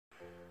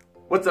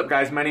What's up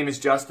guys, my name is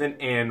Justin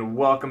and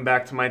welcome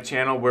back to my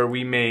channel where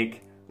we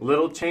make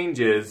little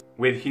changes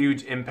with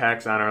huge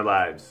impacts on our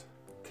lives.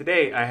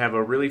 Today I have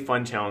a really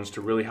fun challenge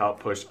to really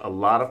help push a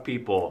lot of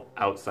people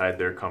outside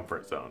their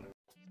comfort zone.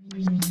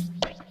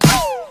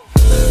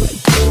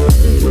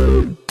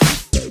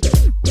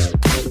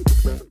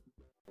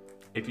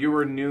 If you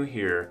were new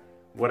here,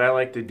 what I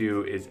like to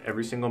do is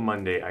every single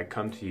Monday I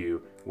come to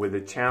you with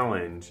a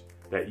challenge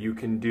that you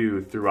can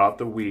do throughout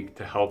the week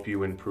to help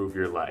you improve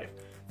your life.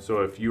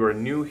 So if you are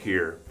new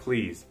here,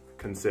 please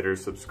consider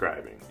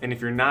subscribing. And if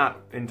you're not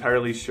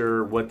entirely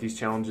sure what these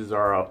challenges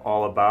are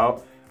all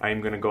about, I am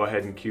going to go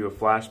ahead and cue a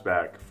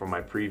flashback from my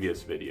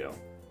previous video.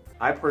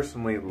 I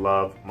personally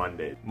love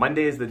Monday.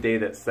 Monday is the day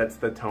that sets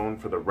the tone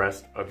for the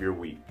rest of your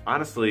week.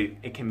 Honestly,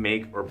 it can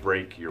make or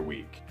break your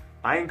week.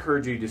 I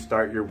encourage you to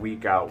start your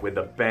week out with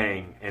a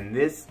bang, and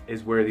this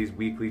is where these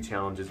weekly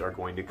challenges are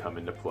going to come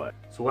into play.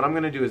 So what I'm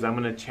going to do is I'm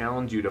going to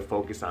challenge you to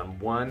focus on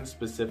one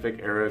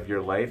specific area of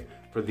your life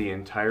for the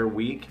entire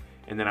week,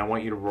 and then I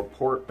want you to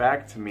report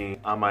back to me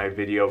on my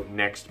video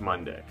next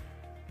Monday.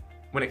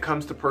 When it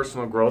comes to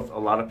personal growth, a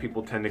lot of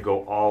people tend to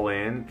go all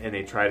in and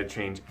they try to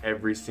change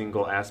every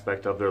single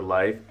aspect of their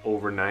life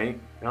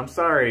overnight. And I'm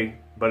sorry,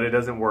 but it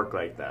doesn't work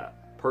like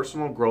that.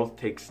 Personal growth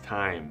takes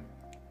time.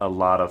 A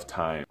lot of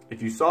time.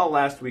 If you saw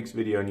last week's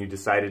video and you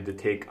decided to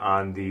take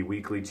on the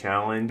weekly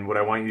challenge, what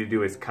I want you to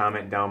do is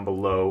comment down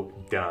below,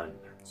 done.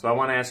 So I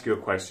want to ask you a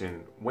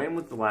question. When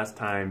was the last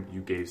time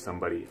you gave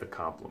somebody a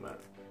compliment?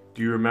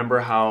 Do you remember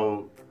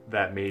how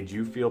that made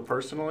you feel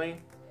personally?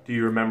 Do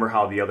you remember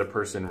how the other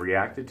person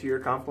reacted to your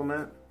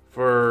compliment?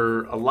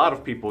 For a lot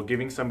of people,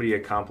 giving somebody a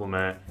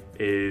compliment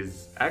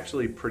is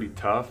actually pretty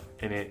tough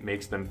and it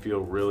makes them feel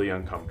really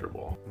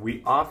uncomfortable.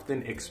 We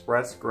often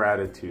express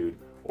gratitude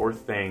or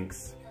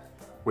thanks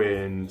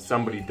when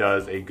somebody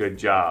does a good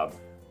job,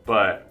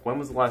 but when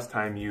was the last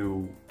time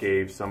you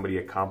gave somebody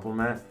a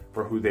compliment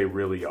for who they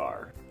really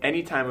are?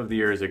 Any time of the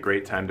year is a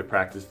great time to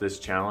practice this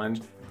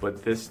challenge,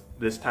 but this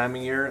time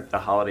of year, the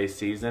holiday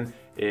season,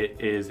 it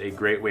is a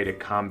great way to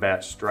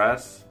combat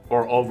stress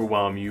or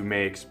overwhelm you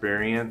may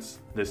experience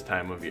this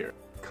time of year.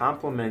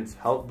 Compliments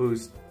help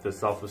boost the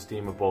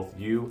self-esteem of both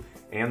you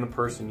and the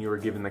person you are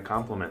giving the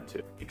compliment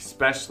to,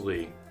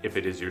 especially if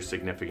it is your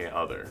significant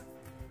other.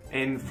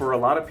 And for a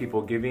lot of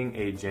people, giving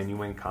a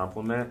genuine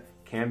compliment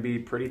can be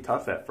pretty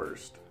tough at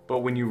first. But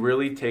when you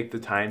really take the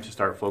time to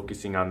start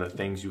focusing on the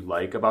things you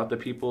like about the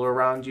people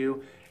around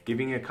you,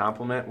 giving a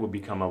compliment will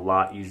become a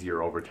lot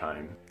easier over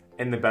time.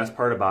 And the best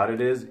part about it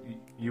is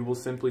you will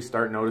simply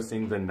start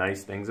noticing the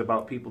nice things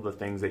about people, the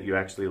things that you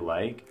actually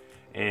like,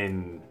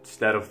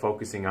 instead of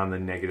focusing on the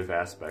negative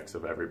aspects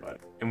of everybody.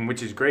 And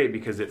which is great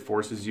because it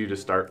forces you to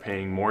start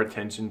paying more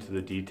attention to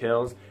the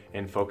details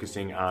and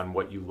focusing on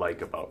what you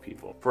like about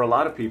people. For a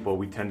lot of people,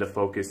 we tend to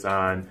focus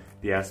on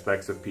the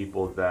aspects of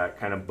people that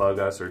kind of bug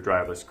us or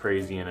drive us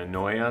crazy and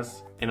annoy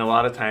us. And a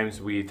lot of times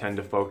we tend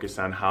to focus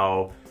on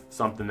how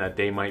something that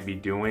they might be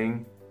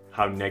doing,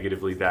 how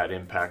negatively that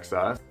impacts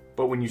us.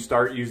 But when you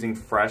start using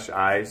fresh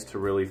eyes to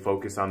really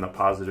focus on the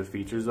positive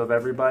features of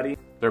everybody,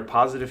 their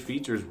positive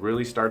features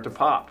really start to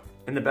pop.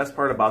 And the best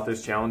part about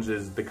this challenge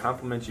is the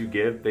compliments you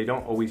give, they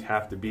don't always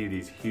have to be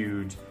these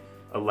huge,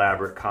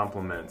 elaborate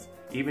compliments.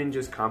 Even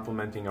just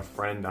complimenting a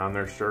friend on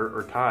their shirt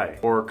or tie,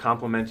 or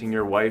complimenting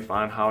your wife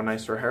on how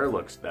nice her hair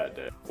looks that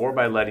day, or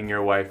by letting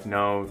your wife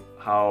know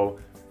how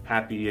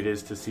happy it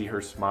is to see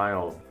her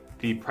smile.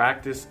 The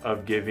practice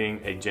of giving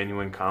a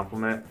genuine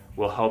compliment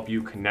will help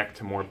you connect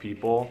to more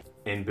people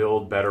and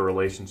build better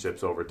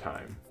relationships over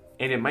time.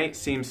 And it might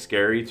seem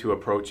scary to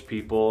approach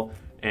people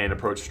and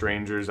approach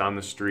strangers on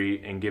the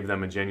street and give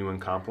them a genuine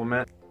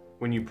compliment.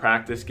 When you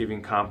practice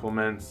giving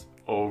compliments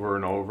over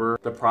and over,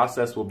 the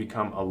process will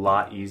become a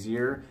lot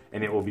easier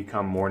and it will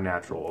become more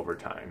natural over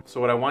time. So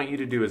what I want you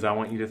to do is I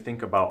want you to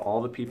think about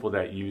all the people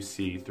that you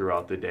see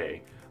throughout the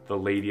day. The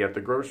lady at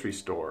the grocery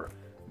store,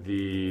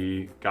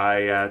 the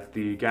guy at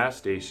the gas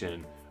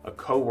station, a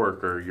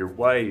coworker, your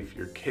wife,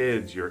 your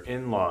kids, your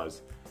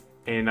in-laws.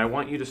 And I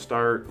want you to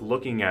start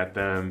looking at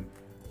them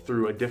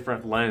through a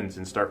different lens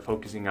and start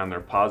focusing on their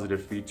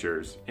positive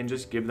features and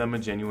just give them a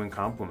genuine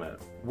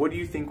compliment. What do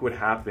you think would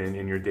happen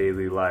in your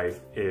daily life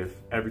if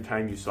every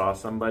time you saw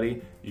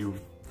somebody, you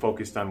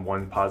focused on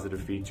one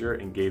positive feature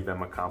and gave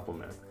them a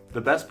compliment? The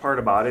best part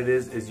about it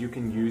is you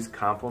can use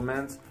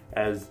compliments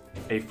as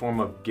a form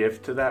of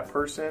gift to that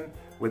person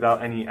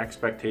without any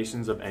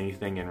expectations of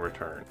anything in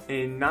return.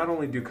 And not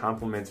only do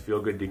compliments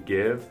feel good to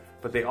give,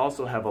 but they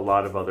also have a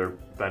lot of other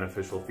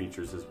beneficial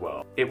features as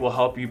well. It will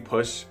help you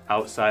push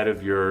outside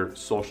of your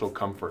social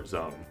comfort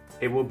zone.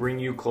 It will bring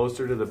you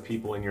closer to the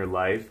people in your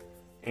life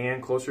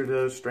and closer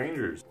to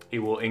strangers. It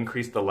will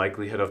increase the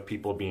likelihood of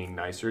people being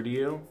nicer to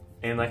you.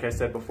 And like I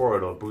said before,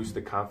 it'll boost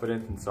the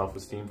confidence and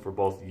self-esteem for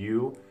both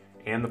you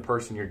and the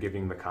person you're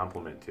giving the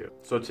compliment to.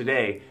 So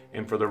today,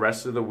 and for the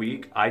rest of the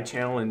week, I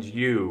challenge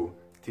you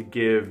to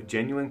give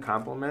genuine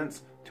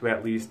compliments to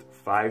at least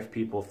 5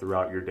 people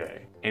throughout your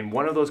day. And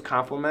one of those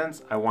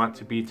compliments I want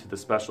to be to the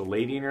special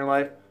lady in your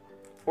life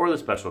or the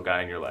special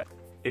guy in your life.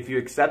 If you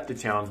accept the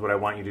challenge, what I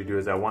want you to do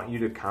is I want you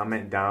to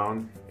comment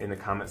down in the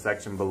comment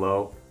section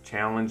below,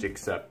 challenge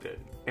accepted.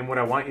 And what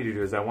I want you to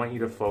do is I want you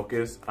to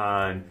focus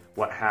on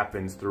what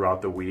happens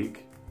throughout the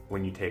week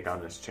when you take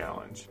on this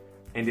challenge.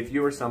 And if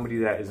you are somebody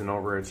that is an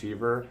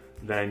overachiever,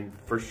 then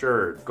for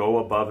sure, go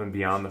above and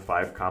beyond the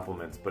 5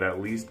 compliments, but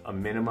at least a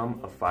minimum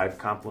of 5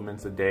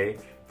 compliments a day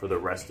for the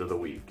rest of the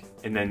week.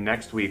 And then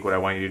next week, what I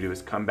want you to do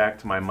is come back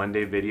to my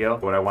Monday video.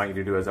 What I want you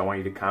to do is I want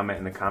you to comment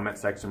in the comment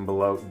section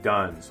below,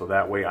 done. So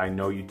that way I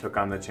know you took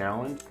on the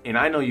challenge. And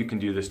I know you can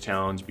do this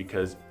challenge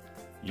because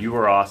you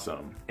are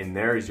awesome. And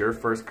there is your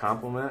first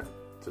compliment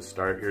to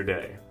start your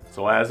day.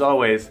 So as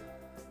always,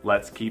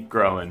 let's keep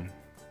growing.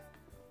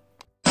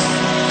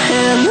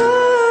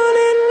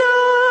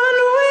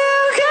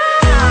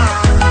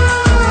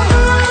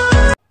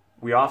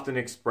 We often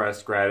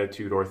express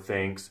gratitude or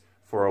thanks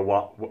for a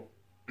while.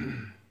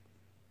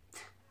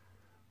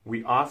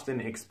 We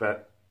often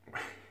expect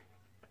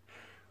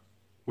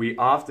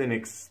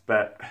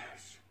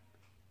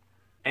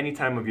any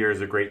time of year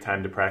is a great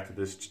time to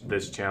practice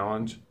this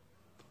challenge.